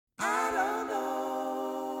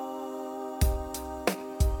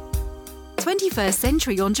21st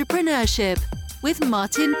Century Entrepreneurship with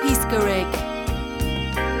Martin Piskarik.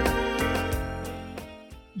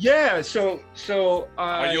 Yeah, so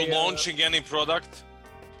Are you launching any product?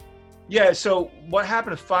 Yeah, so what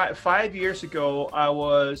happened 5 years ago, I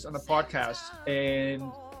was on a podcast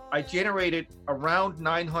and I generated around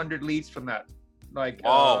 900 leads from that. Like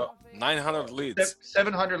 900 leads.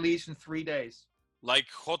 700 leads in 3 days. Like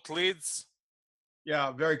hot leads?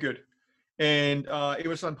 Yeah, very good. And it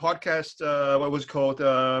was on podcast, what was called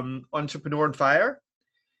Entrepreneur on Fire.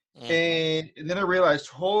 Mm-hmm. And then I realized,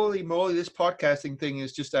 holy moly, this podcasting thing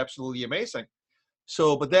is just absolutely amazing.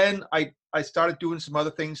 So, but then I started doing some other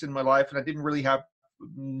things in my life, and I didn't really have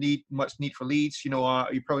much need for leads. You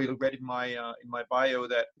probably read in my bio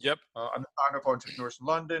that I'm the founder of Entrepreneurs in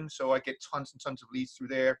London, so I get tons and tons of leads through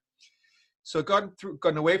there. So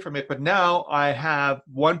gotten away from it, but now I have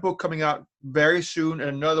one book coming out very soon and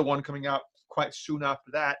another one coming out quite soon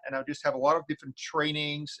after that, and I just have a lot of different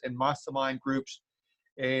trainings and mastermind groups,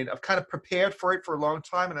 and I've kind of prepared for it for a long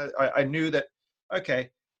time, and I knew that, okay,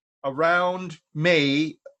 around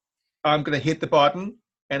May, I'm going to hit the button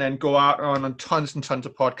and then go out on tons and tons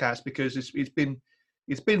of podcasts, because it's been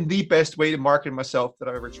the best way to market myself that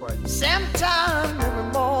I've ever tried. Same time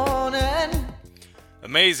every morning.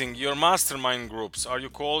 Amazing. Your mastermind groups, are you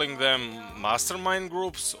calling them mastermind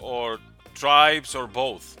groups or tribes or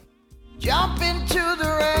both? Jump into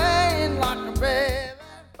the rain like a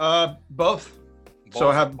baby. Both. So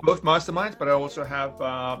I have both masterminds, but I also have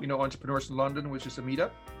Entrepreneurs in London, which is a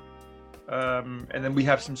meetup. And then we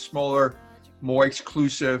have some smaller, more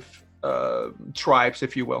exclusive tribes,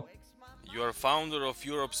 if you will. You are founder of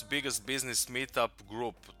Europe's biggest business meetup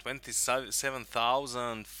group,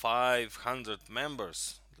 27,500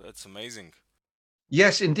 members. That's amazing.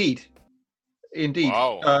 Yes, indeed.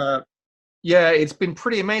 Wow. Yeah, it's been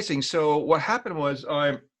pretty amazing. So what happened was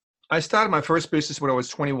I started my first business when I was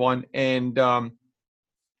 21 and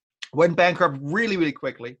went bankrupt really, really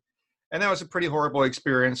quickly. And that was a pretty horrible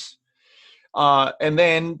experience. And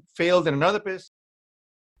then failed in another business.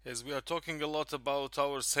 Yes, we are talking a lot about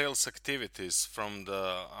our sales activities from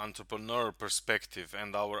the entrepreneur perspective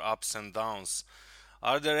and our ups and downs.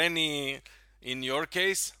 Are there any in your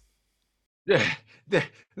case? There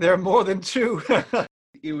are more than two.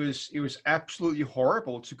 It was absolutely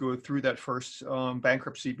horrible to go through that first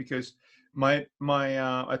bankruptcy, because my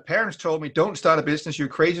parents told me, don't start a business, you're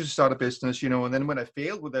crazy to start a business, and then when I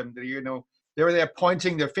failed with them, they were there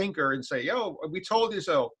pointing their finger and say, yo, we told you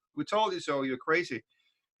so, you're crazy,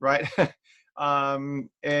 right? And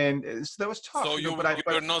so that was tough. So you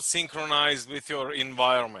were not synchronized with your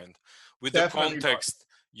environment, with the context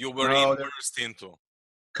you were immersed into.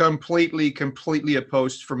 Completely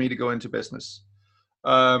opposed for me to go into business.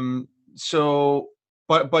 But you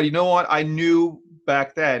know what? I knew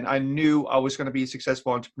back then, I was going to be a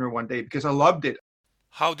successful entrepreneur one day because I loved it.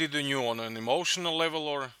 How did you know? On an emotional level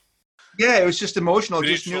or? Yeah, it was just emotional.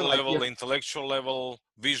 Spiritual level, intellectual level,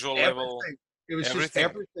 visual level. It was just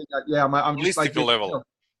everything. Yeah, I'm just like level.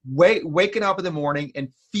 Waking up in the morning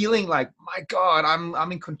and feeling like, my God,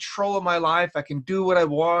 I'm in control of my life. I can do what I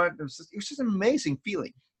want. It was just an amazing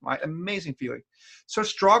feeling, right? Amazing feeling. So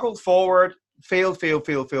struggled forward, failed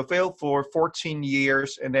for 14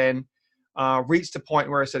 years, and then reached the point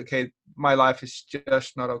where I said, okay, my life is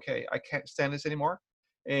just not okay. I can't stand this anymore.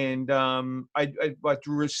 And I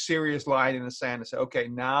drew a serious line in the sand and said, okay,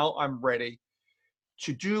 now I'm ready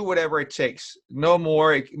to do whatever it takes. No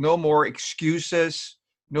more excuses.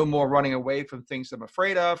 No more running away from things I'm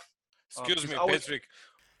afraid of. Excuse me, Patrick.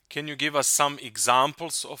 Can you give us some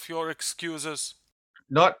examples of your excuses?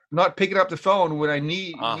 Not picking up the phone when I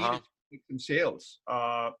needed to make some sales.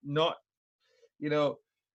 Not,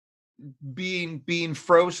 being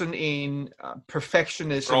frozen in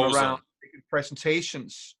perfectionism around making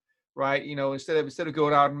presentations, right? Instead of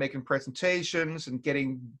going out and making presentations and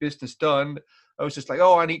getting business done, I was just like,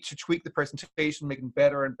 oh, I need to tweak the presentation, make it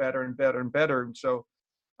better and better and better and better. And so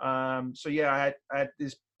yeah, I had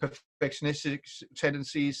these perfectionistic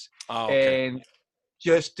tendencies and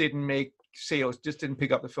just didn't make sales, just didn't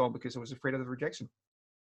pick up the phone because I was afraid of the rejection.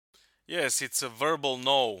 Yes, it's a verbal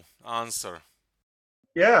no answer.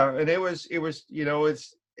 Yeah, and it was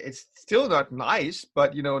it's still not nice,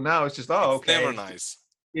 but now it's just okay. Never nice.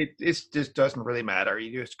 It just doesn't really matter.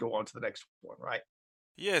 You just go on to the next one, right?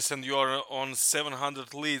 Yes, and you are on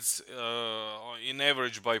 700 leads in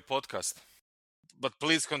average by podcast. But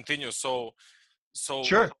please continue. So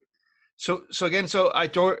sure. So again, I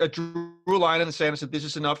drew a line in the sand and said, this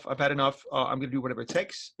is enough. I've had enough. I'm going to do whatever it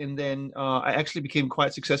takes. And then I actually became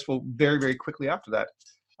quite successful very, very quickly after that,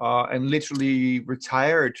 and literally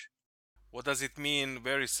retired What does it mean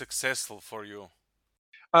very successful for you?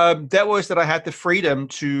 That was that I had the freedom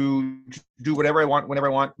to do whatever I want, whenever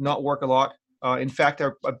I want, not work a lot. In fact, I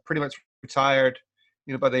pretty much retired,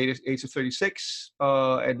 by the age of 36,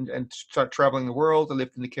 and start traveling the world. I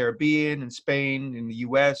lived in the Caribbean, in Spain, in the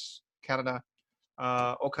U.S., Canada,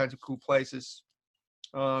 all kinds of cool places.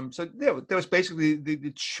 So yeah, there was basically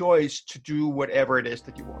the choice to do whatever it is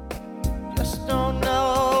that you want. Just don't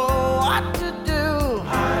know what to do.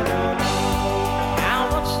 I don't know how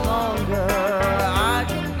much longer I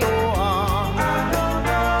can go on. I don't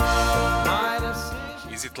know. My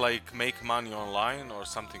decision. Is it like make money online or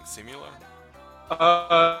something similar?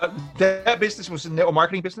 That business was a network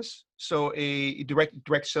marketing business, so a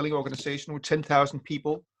direct selling organization with 10,000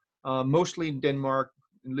 people, mostly in Denmark,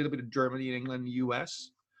 a little bit of Germany, and England, and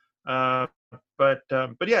US. Uh, but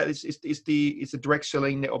yeah, it's a direct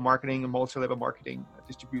selling network marketing and multi-level marketing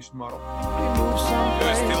distribution model. We move Do you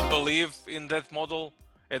someplace. still believe in that model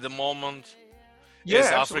at the moment? Yeah,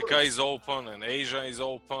 As absolutely. Africa is open and Asia is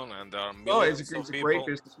open and there are Oh, millions it's of a people. great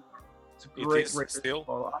business. It's a It great is business still?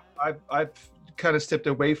 model. I've kind of stepped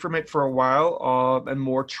away from it for a while, and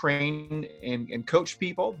more train and coach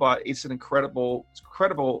people, but it's an incredible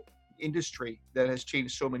industry that has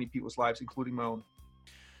changed so many people's lives, including my own.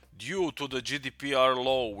 Due to the GDPR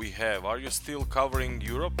law we have, are you still covering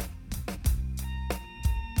Europe?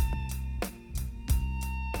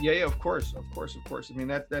 Yeah, of course. I mean,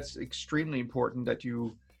 that's extremely important that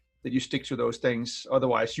you stick to those things.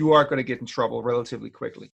 Otherwise, you are going to get in trouble relatively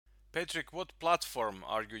quickly. Patrick, what platform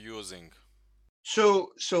are you using? So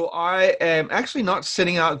I am actually not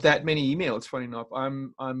sending out that many emails. Funny enough,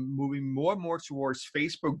 I'm moving more and more towards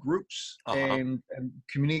Facebook groups Uh-huh. and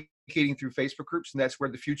communicating through Facebook groups, and that's where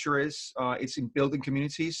the future is. It's in building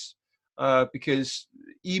communities, because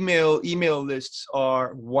email lists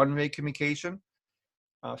are one-way communication.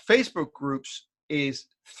 Facebook groups is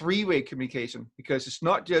three-way communication, because it's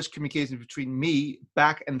not just communication between me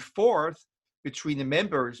back and forth between the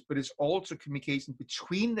members, but it's also communication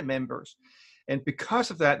between the members. And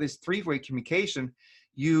because of that, this three-way communication,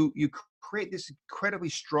 you create this incredibly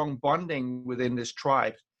strong bonding within this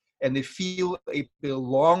tribe, and they feel a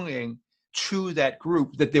belonging to that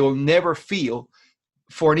group that they will never feel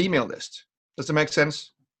for an email list. Does that make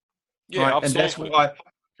sense? Yeah, Right, and absolutely.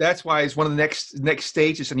 that's why it's one of the next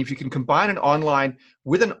stages. And if you can combine an online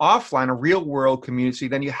with an offline, a real world community,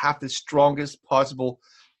 then you have the strongest possible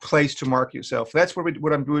place to market yourself. That's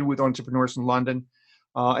what I'm doing with entrepreneurs in London,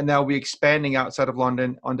 and now we're expanding outside of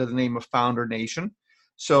London under the name of Founder Nation.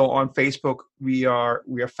 So on Facebook, we are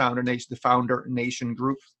Founder Nation, the Founder Nation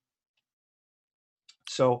group.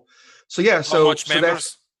 So yeah, How much so that's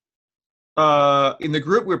members? in the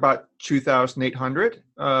group we're about 2,800.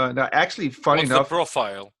 Now, actually, funny What's the enough,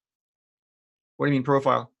 profile? what do you mean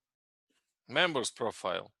profile? Members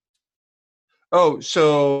profile. Oh,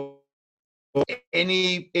 so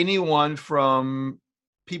anyone from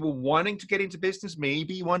people wanting to get into business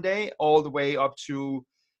maybe one day, all the way up to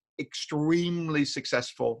extremely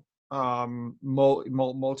successful,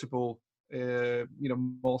 multiple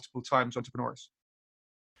multiple times entrepreneurs.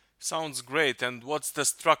 Sounds great. And what's the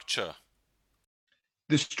structure?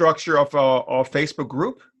 The structure of a Facebook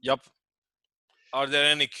group. Yep. Are there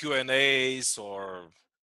any Q&As or,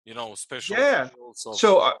 special Yeah. fields of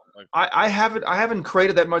So like, I haven't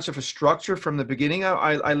created that much of a structure from the beginning.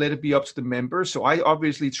 I let it be up to the members. So I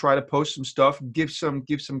obviously try to post some stuff, give some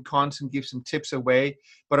content, give some tips away,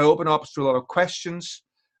 but I open up to a lot of questions,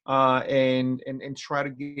 and try to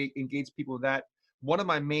engage people with that. One of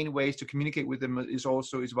my main ways to communicate with them is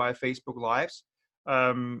via Facebook Lives,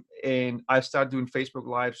 and I've started doing Facebook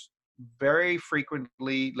Lives very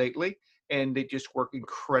frequently lately, and they just work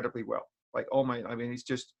incredibly well. Like, I mean, it's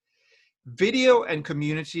just video and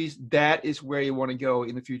communities. That is where you want to go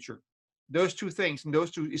in the future. Those two things, and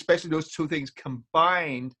especially those two things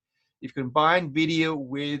combined, if you combine video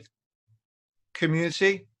with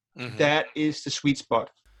community, Mhm. that is the sweet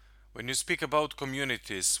spot. When you speak about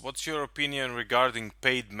communities, what's your opinion regarding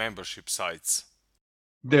paid membership sites?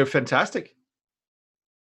 They're fantastic.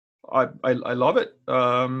 I love it.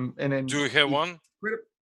 And then Do you have one?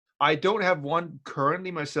 I don't have one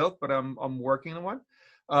currently myself, but I'm working on one.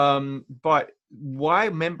 But why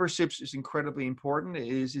memberships is incredibly important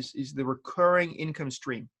is the recurring income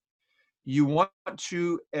stream. You want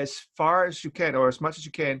to, as far as you can, or as much as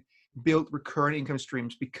you can, build recurring income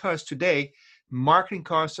streams, because today marketing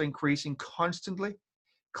costs are increasing constantly.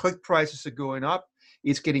 Click prices are going up.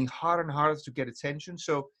 It's getting harder and harder to get attention.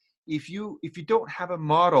 So if you don't have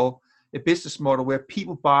a business model where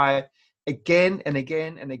people buy again and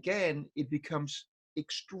again and again, it becomes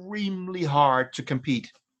extremely hard to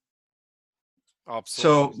compete. So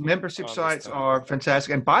Absolutely. membership I sites understand. are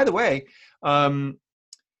fantastic. And by the way,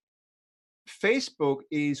 Facebook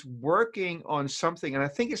is working on something, and I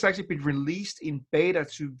think it's actually been released in beta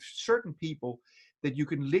to certain people that you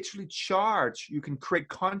can literally charge. You can create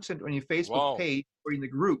content on your Facebook Wow. page or in the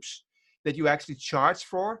groups that you actually charge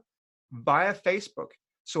for via Facebook.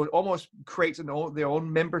 So it almost creates their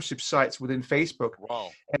own membership sites within Facebook,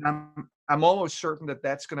 Wow. and I'm almost certain that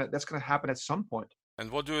that's gonna happen at some point.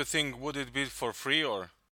 And what do you think? Would it be for free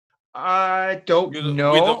or I don't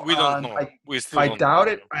know. we don't know. We still I don't know. doubt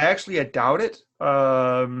it. I doubt it.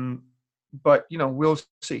 But we'll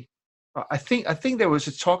see. I think there was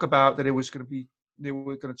a talk about that it was going to be they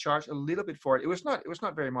were going to charge a little bit for it. It was not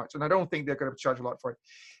very much, and I don't think they're going to charge a lot for it.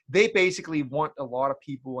 They basically want a lot of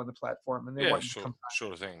people on the platform, and they Yeah, want you to sure, come back.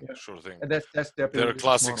 sure thing, Yeah. sure thing. And that's their Their business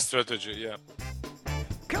classic model. strategy, yeah.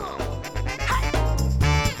 Come on. Hey.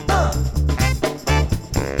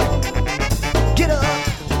 Get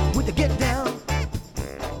up with the get down.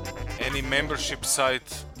 Any membership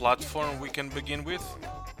site platform we can begin with?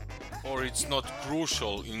 Or it's not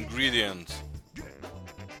crucial ingredient?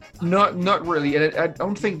 Not really, and I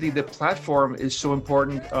don't think the platform is so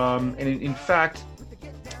important. And in fact,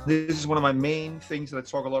 this is one of my main things that I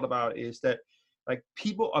talk a lot about is that like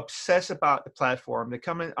people obsess about the platform. They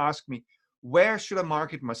come and ask me, where should I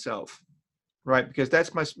market myself? Right? Because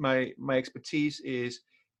that's my expertise is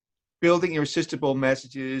building irresistible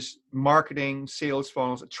messages, marketing, sales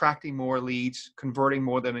funnels, attracting more leads, converting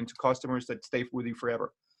more of them into customers that stay with you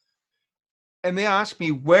forever. And they ask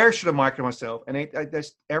me, where should I market myself? And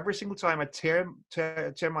that's every single time I tear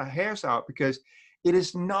my hairs out because it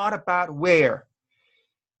is not about where.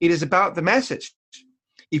 It is about the message.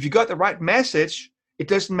 If you got the right message, it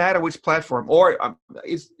doesn't matter which platform. Or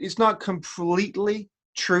it's not completely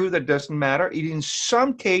true that it doesn't matter. In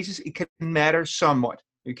some cases, it can matter somewhat.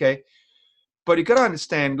 Okay, but you got to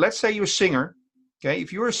understand. Let's say you're a singer. Okay,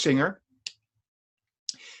 if you're a singer,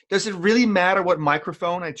 does it really matter what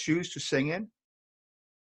microphone I choose to sing in,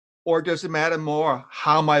 or does it matter more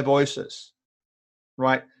how my voice is?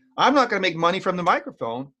 Right. I'm not going to make money from the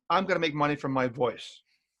microphone. I'm going to make money from my voice.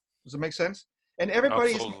 Does it make sense? And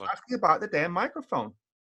everybody is Absolutely. asking about the damn microphone.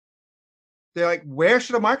 They're like, where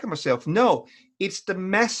should I market myself? No, it's the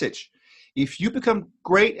message. If you become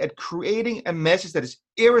great at creating a message that is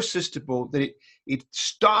irresistible, that it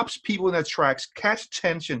stops people in their tracks, catch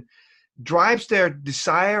attention, drives their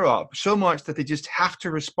desire up so much that they just have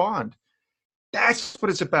to respond. That's what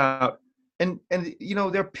it's about. And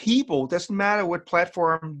there are people, doesn't matter what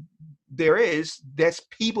platform there is, there's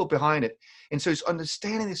people behind it. And so it's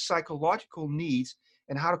understanding the psychological needs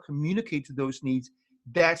and how to communicate to those needs.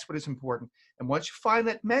 That's what is important. And once you find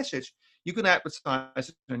that message, you can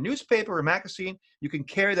advertise in a newspaper or a magazine. You can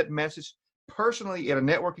carry that message personally at a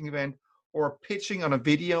networking event or pitching on a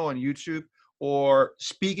video on YouTube or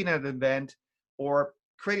speaking at an event or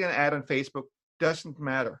creating an ad on Facebook. Doesn't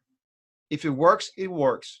matter. If it works, it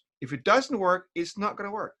works. If it doesn't work, it's not going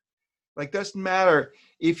to work. Like, doesn't matter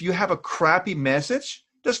if you have a crappy message,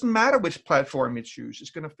 doesn't matter which platform you choose,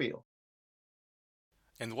 it's going to fail.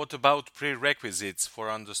 And what about prerequisites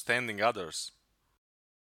for understanding others?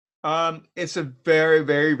 It's a very,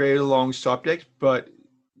 very, very long subject, but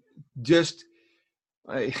just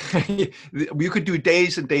you could do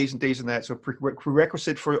days and days and days on that. So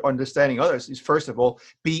prerequisite for understanding others is, first of all,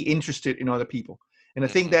 be interested in other people. And I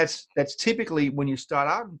think that's typically when you start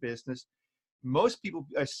out in business, most people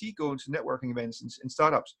I see going to networking events and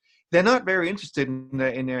startups, they're not very interested in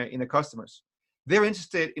the customers. They're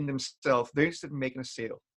interested in themselves. They're interested in making a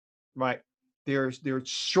sale, right? They're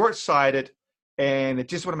short-sighted and they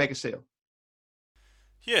just want to make a sale.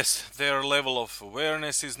 Yes, their level of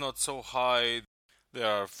awareness is not so high. There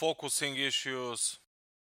are focusing issues.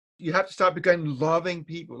 You have to start becoming loving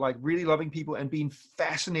people, like really loving people, and being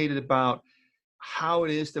fascinated about how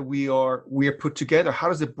it is that we are put together. How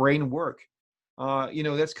does the brain work?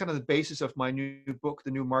 That's kind of the basis of my new book, The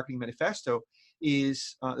New Marketing Manifesto.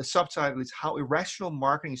 Is the subtitle is How Irrational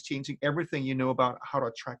Marketing is Changing Everything You Know About How to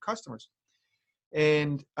Attract Customers.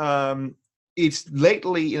 And it's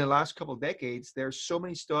lately, in the last couple of decades, there's so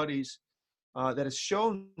many studies that has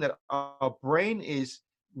shown that our brain is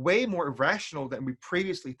way more irrational than we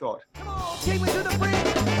previously thought. Come on, take me to the bridge.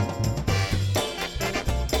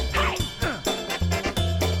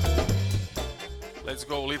 Let's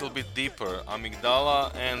go a little bit deeper.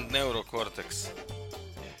 Amygdala and neurocortex.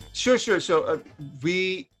 Sure. So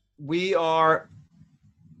we are,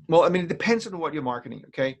 well, I mean, it depends on what you're marketing,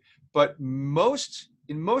 okay? But in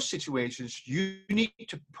most situations, you need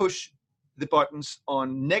to push the buttons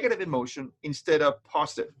on negative emotion instead of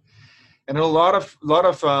positive. And a lot of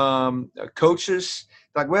coaches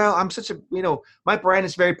like, well, I'm such a, my brand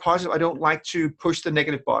is very positive. I don't like to push the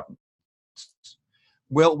negative button.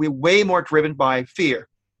 Well, we're way more driven by fear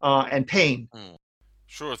and pain.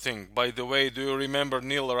 Sure thing. By the way, do you remember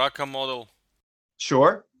Neil Rackham model?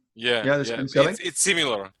 Sure. Yeah, Yeah, the yeah. spin selling. It's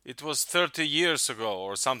similar. It was 30 years ago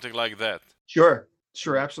or something like that. Sure,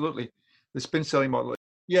 absolutely. The spin selling model.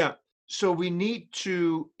 Yeah. So we need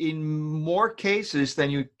to, in more cases than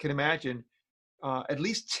you can imagine, at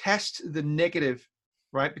least test the negative,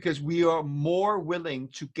 right? Because we are more willing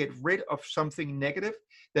to get rid of something negative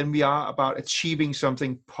than we are about achieving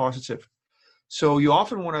something positive. So you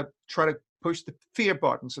often want to try to push the fear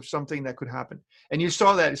buttons of something that could happen. And you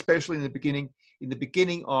saw that especially in the beginning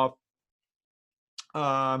of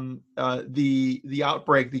the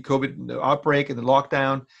outbreak, the COVID outbreak and the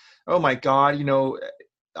lockdown. Oh my God,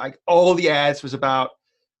 like all the ads was about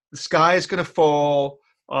the sky is going to fall,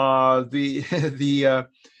 the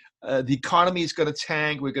the economy is going to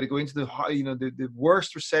tank. We're going to go into the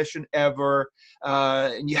worst recession ever,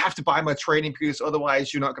 and you have to buy my training because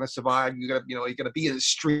otherwise you're not going to survive. You're going to be in the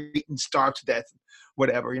street and starve to death,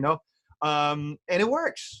 whatever. And it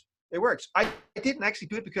works. It works. I didn't actually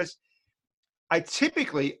do it because I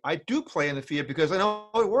do play in the fear because I know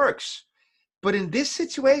it works. But in this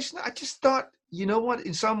situation, I just thought, you know what?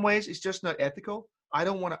 In some ways, it's just not ethical. I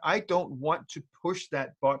don't want to push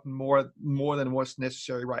that button more than what's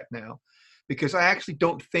necessary right now, because I actually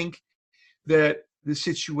don't think that the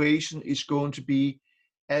situation is going to be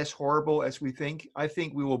as horrible as we think. I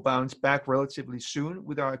think we will bounce back relatively soon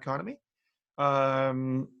with our economy.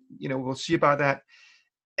 We'll see about that.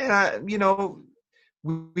 And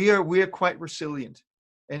we are quite resilient.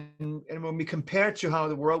 And when we compare to how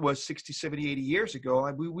the world was 60, 70, 80 years ago,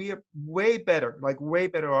 we are way better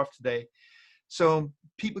off today. So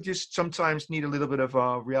people just sometimes need a little bit of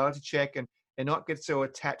a reality check and not get so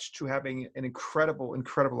attached to having an incredible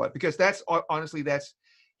life. Because that's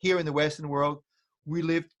here in the Western world, we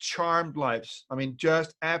live charmed lives. I mean,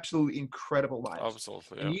 just absolutely incredible lives.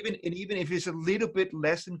 Absolutely. Yeah. And even if it's a little bit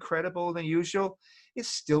less incredible than usual, it's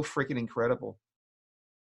still freaking incredible.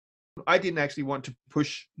 I didn't actually want to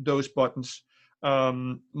push those buttons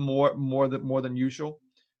more than usual,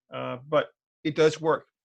 but it does work.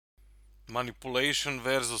 Manipulation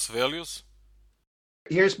versus values.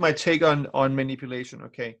 Here's my take on manipulation.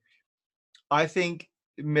 Okay, I think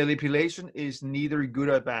manipulation is neither good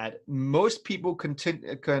or bad. Most people can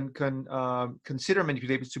consider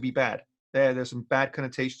manipulation to be bad. There's some bad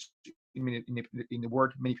connotations in the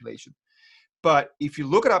word manipulation, but if you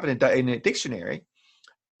look it up in a dictionary,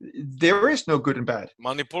 there is no good and bad.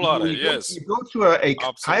 Manipulare, yes. You go to a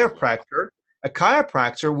chiropractor. A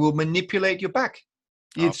chiropractor will manipulate your back.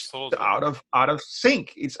 It's Absolutely. out of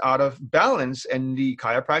sync. It's out of balance, and the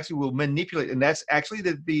chiropractor will manipulate. And that's actually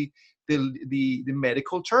the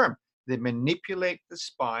medical term. They manipulate the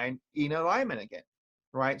spine in alignment again,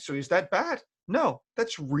 right? So is that bad? No,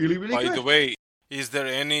 that's really good. By the way, is there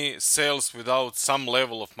any sales without some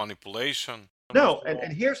level of manipulation? No,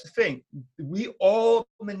 and here's the thing. We all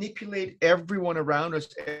manipulate everyone around us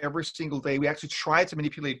every single day. We actually try to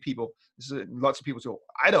manipulate people. Lots of people say,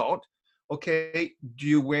 I don't. Okay, do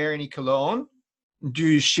you wear any cologne? Do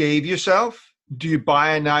you shave yourself? Do you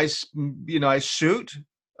buy a nice suit,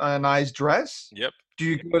 a nice dress? Yep. Do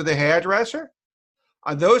you go to the hairdresser?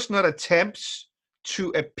 Are those not attempts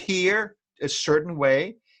to appear a certain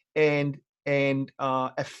way and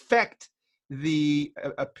affect the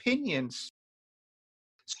opinions?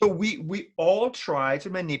 So we all try to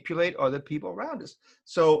manipulate other people around us.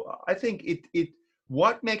 So I think it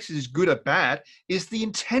what makes it good or bad is the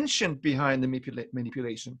intention behind the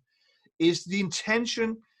manipulation. Is the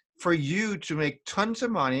intention for you to make tons of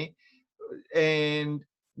money and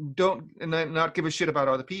not give a shit about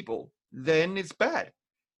other people? Then it's bad.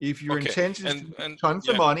 If your intention is to make tons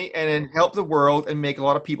of money and then help the world and make a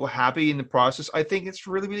lot of people happy in the process, I think it's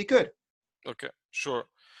really, really good. Okay, sure.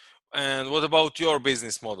 And what about your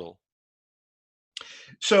business model?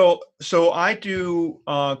 So I do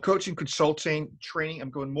coaching, consulting, training. I'm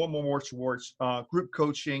going more and more towards group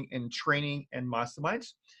coaching and training and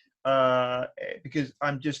masterminds because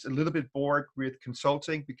I'm just a little bit bored with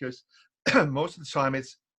consulting because most of the time it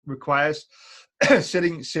requires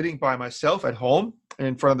sitting by myself at home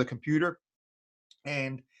in front of the computer.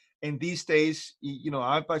 And these days,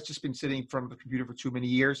 I've just been sitting in front of the computer for too many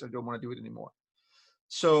years. I don't want to do it anymore.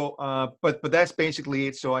 So, but that's basically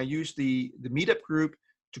it. So I use the Meetup group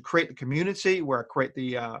to create the community where I create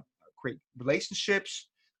create relationships.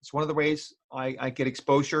 It's one of the ways I get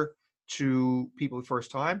exposure to people the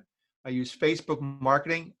first time. I use Facebook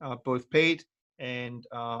marketing, both paid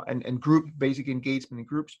and group basic engagement in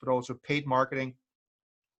groups, but also paid marketing,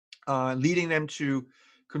 leading them to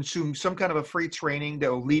consume some kind of a free training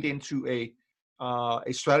that will lead into a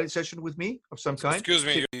strategy session with me of some So, kind. excuse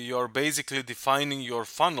me, you're basically defining your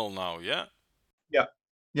funnel now, yeah? Yeah,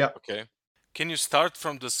 yeah. Okay. Can you start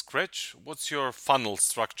from the scratch? What's your funnel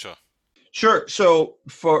structure? Sure. So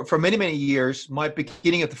for many years, my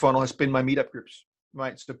beginning of the funnel has been my meetup groups,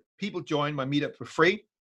 right? So people join my meetup for free.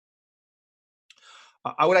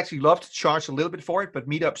 I would actually love to charge a little bit for it, but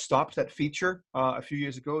Meetup stopped that feature a few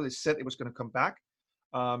years ago. They said it was going to come back.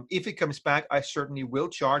 If it comes back, I certainly will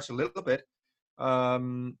charge a little bit,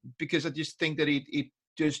 because I just think that it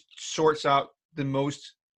just sorts out the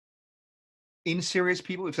most inserious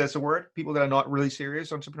people, if that's a word, people that are not really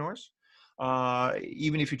serious entrepreneurs.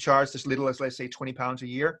 Even if you charge as little as, let's say, £20 a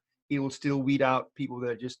year, it will still weed out people that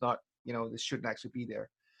are just not, this shouldn't actually be there.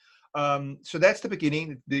 So that's the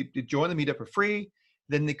beginning. They join the meetup for free.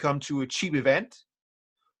 Then they come to a cheap event,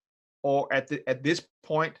 or at this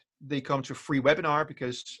point they come to a free webinar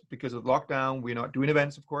because of lockdown. We're not doing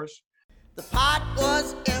events, of course. The pot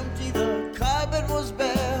was empty, the cupboard was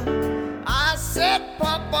bare. I said,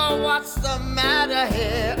 Papa, what's the matter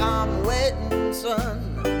here? I'm waiting,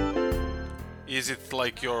 son. Is it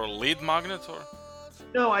like your lead magnet or?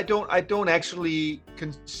 No, I don't actually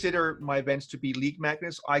consider my events to be lead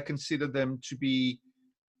magnets. I consider them to be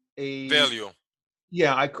a Value.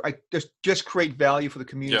 Yeah, I just create value for the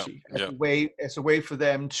community as a way for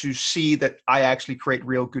them to see that I actually create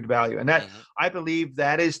real good value, and that I believe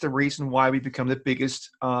that is the reason why we become the biggest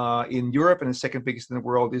in Europe and the second biggest in the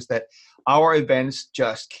world, is that our events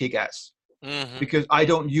just kick ass, because I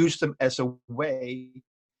don't use them as a way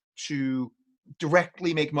to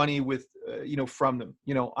directly make money with from them.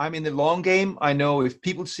 I'm in the long game. I know if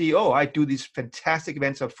people see, oh, I do these fantastic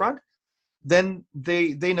events up front, then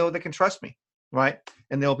they know they can trust me. Right.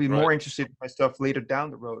 And they'll be more interested in my stuff later down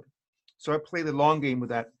the road. So I play the long game with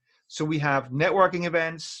that. So we have networking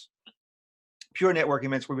events, pure networking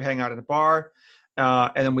events where we hang out at a bar.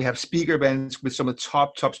 And then we have speaker events with some of the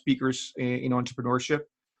top speakers in entrepreneurship.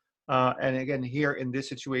 And again, here in this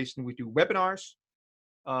situation, we do webinars.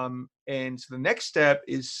 And so the next step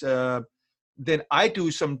is then I do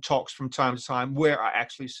some talks from time to time where I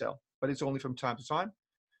actually sell, but it's only from time to time.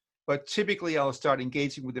 But typically, I'll start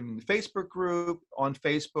engaging with them in the Facebook group, on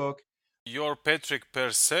Facebook. You're Patrick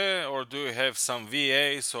per se, or do you have some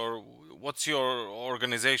VAs, or what's your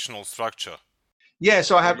organizational structure? Yeah,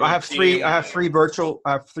 so I have three virtual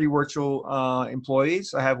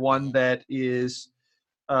employees. I have one that is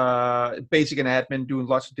basic and admin, doing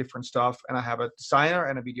lots of different stuff, and I have a designer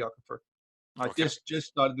and a videographer. I just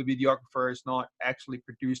started. The videographer has not actually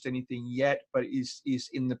produced anything yet, but is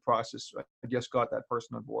in the process. I just got that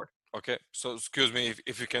person on board. Okay, so excuse me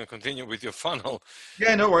if you can continue with your funnel.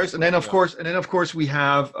 Yeah, no worries. And then of course we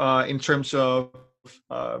have in terms of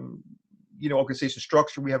organization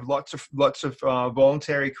structure, we have lots of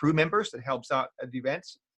voluntary crew members that helps out at the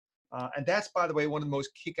events. And that's, by the way, one of the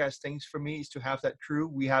most kick-ass things for me is to have that crew.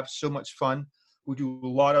 We have so much fun. We do a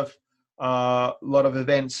lot of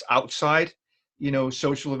events outside,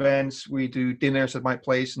 social events. We do dinners at my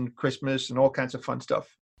place and Christmas and all kinds of fun stuff.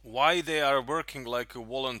 Why they are working like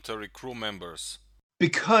voluntary crew members?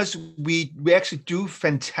 Because we actually do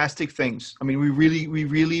fantastic things. I mean, we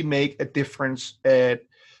really make a difference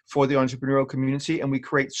for the entrepreneurial community, and we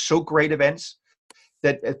create so great events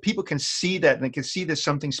that people can see that, and they can see there's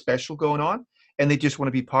something special going on, and they just want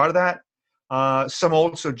to be part of that. Some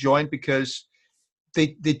also join because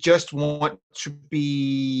they just want to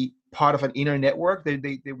be part of an inner network.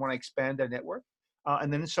 They want to expand their network.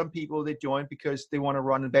 And then some people, they join because they want to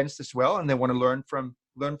run events as well, and they want to learn from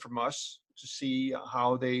us to see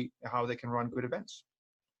how they can run good events.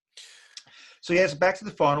 So yes, back to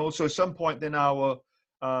the funnel. So at some point, then I'll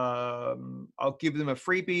give them a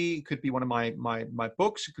freebie. It could be one of my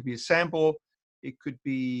books. It could be a sample. It could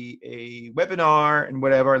be a webinar, and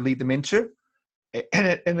whatever I lead them into,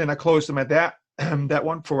 and then I close them at that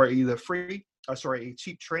one for either a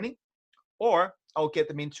cheap training, or I'll get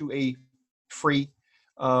them into a free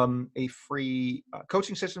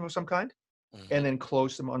coaching system of some kind, and then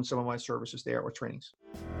close them on some of my services there or trainings.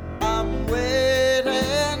 I'm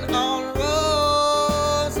waiting on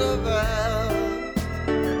Roosevelt.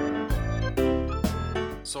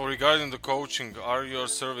 So regarding the coaching, are your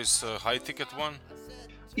service a high ticket one?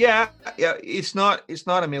 Yeah, it's not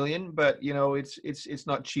a million, but it's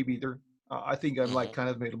not cheap either. I think I'm like kind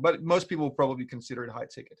of middle, but most people will probably consider it high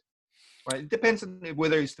ticket. Right? It depends on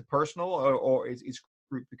whether it's the personal or it's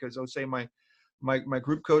group, because I would say my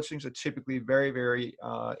group coachings are typically very, very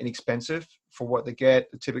inexpensive for what they get,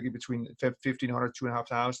 typically between 1,500,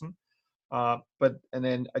 2,500. And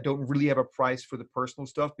then I don't really have a price for the personal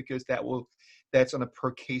stuff because that's on a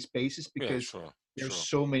per case basis, because there's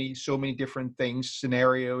so many different things,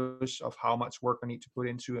 scenarios of how much work I need to put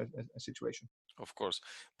into a situation. Of course.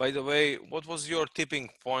 By the way, what was your tipping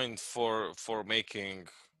point for making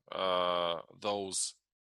those,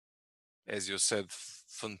 as you said,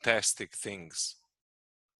 fantastic things?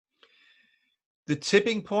 The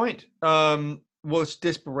tipping point was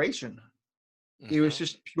desperation. It was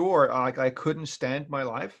just pure, like I couldn't stand my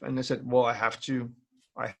life, and I said, well, I have to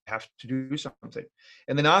do something.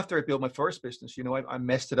 And then after I built my first business, I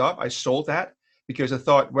messed it up. I sold that because I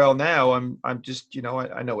thought, well, now I'm just,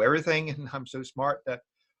 I know everything, and I'm so smart that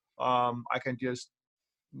I can just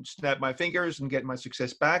snap my fingers and get my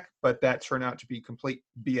success back. But that turned out to be complete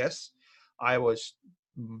BS. I was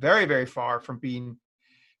very, very far from being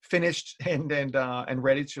finished and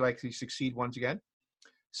ready to actually succeed once again.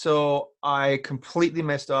 So I completely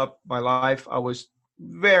messed up my life. I was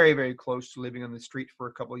very, very close to living on the street for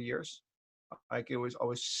a couple of years. I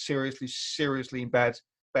was seriously in bad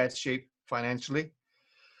shape financially.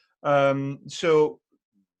 So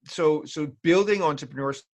building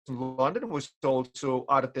Entrepreneurs in London was also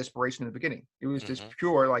out of desperation in the beginning. It was just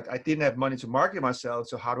pure, like I didn't have money to market myself.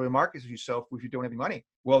 So how do I market yourself if you don't have any money?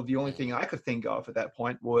 Well, the only thing I could think of at that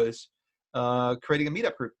point was creating a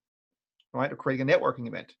meetup group, right? Or creating a networking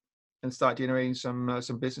event and start generating some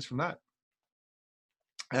business from that.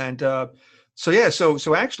 And so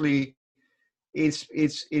actually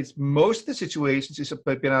it's most of the situations it's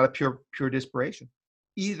been out of pure desperation,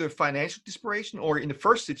 either financial desperation, or in the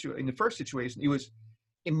first situation, it was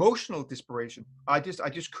emotional desperation. I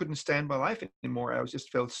just couldn't stand my life anymore. I just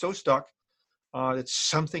felt so stuck that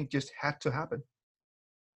something just had to happen.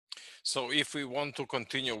 So if we want to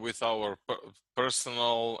continue with our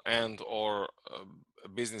personal and or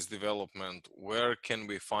business development, where can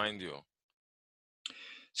we find you?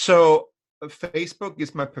 So Facebook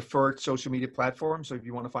is my preferred social media platform. So if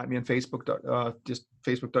you want to find me on Facebook, just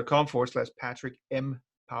facebook.com/Patrick M.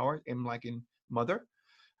 Power, M like in mother.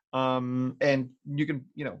 And you can,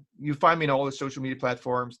 you find me on all the social media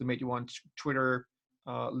platforms that make you want: Twitter,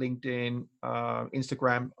 LinkedIn,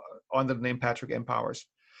 Instagram, under the name Patrick M. Powers.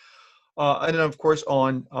 And then of course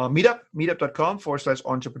on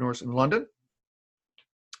meetup.com/entrepreneurs in London.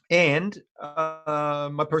 And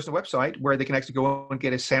my personal website, where they can actually go and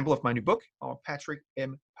get a sample of my new book,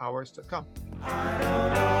 patrickmpowers.com. I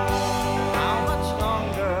don't know how much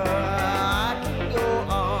longer I can go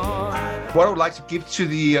on. What I would like to give to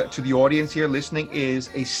the audience here listening is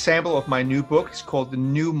a sample of my new book. It's called The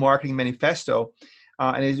New Marketing Manifesto.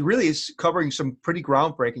 And it really is covering some pretty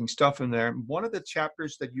groundbreaking stuff in there. One of the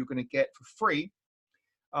chapters that you're going to get for free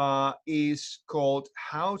is called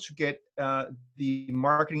How to Get the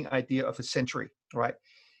Marketing Idea of a Century, right?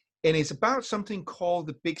 And it's about something called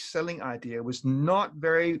the big selling idea, which not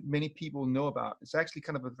very many people know about. It's actually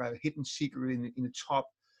kind of a hidden secret in the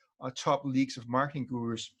top leagues of marketing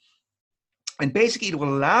gurus. And basically it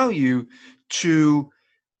will allow you to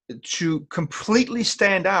completely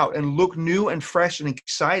stand out and look new and fresh and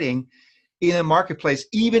exciting in a marketplace,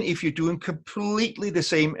 even if you're doing completely the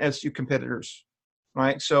same as your competitors.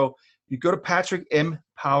 Right, so you go to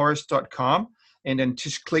patrickmpowers.com and then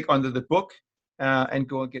just click under the book and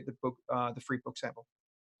go and get the book, the free book sample.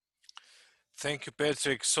 Thank you,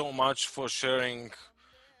 Patrick, so much for sharing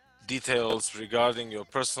details regarding your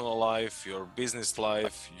personal life, your business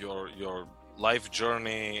life, your life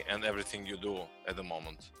journey, and everything you do at the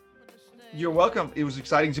moment. You're welcome. It was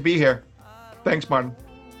exciting to be here. Thanks, Martin.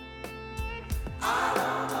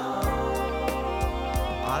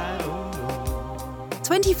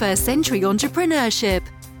 21st Century Entrepreneurship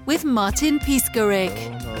with Martin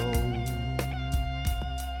Piskarik.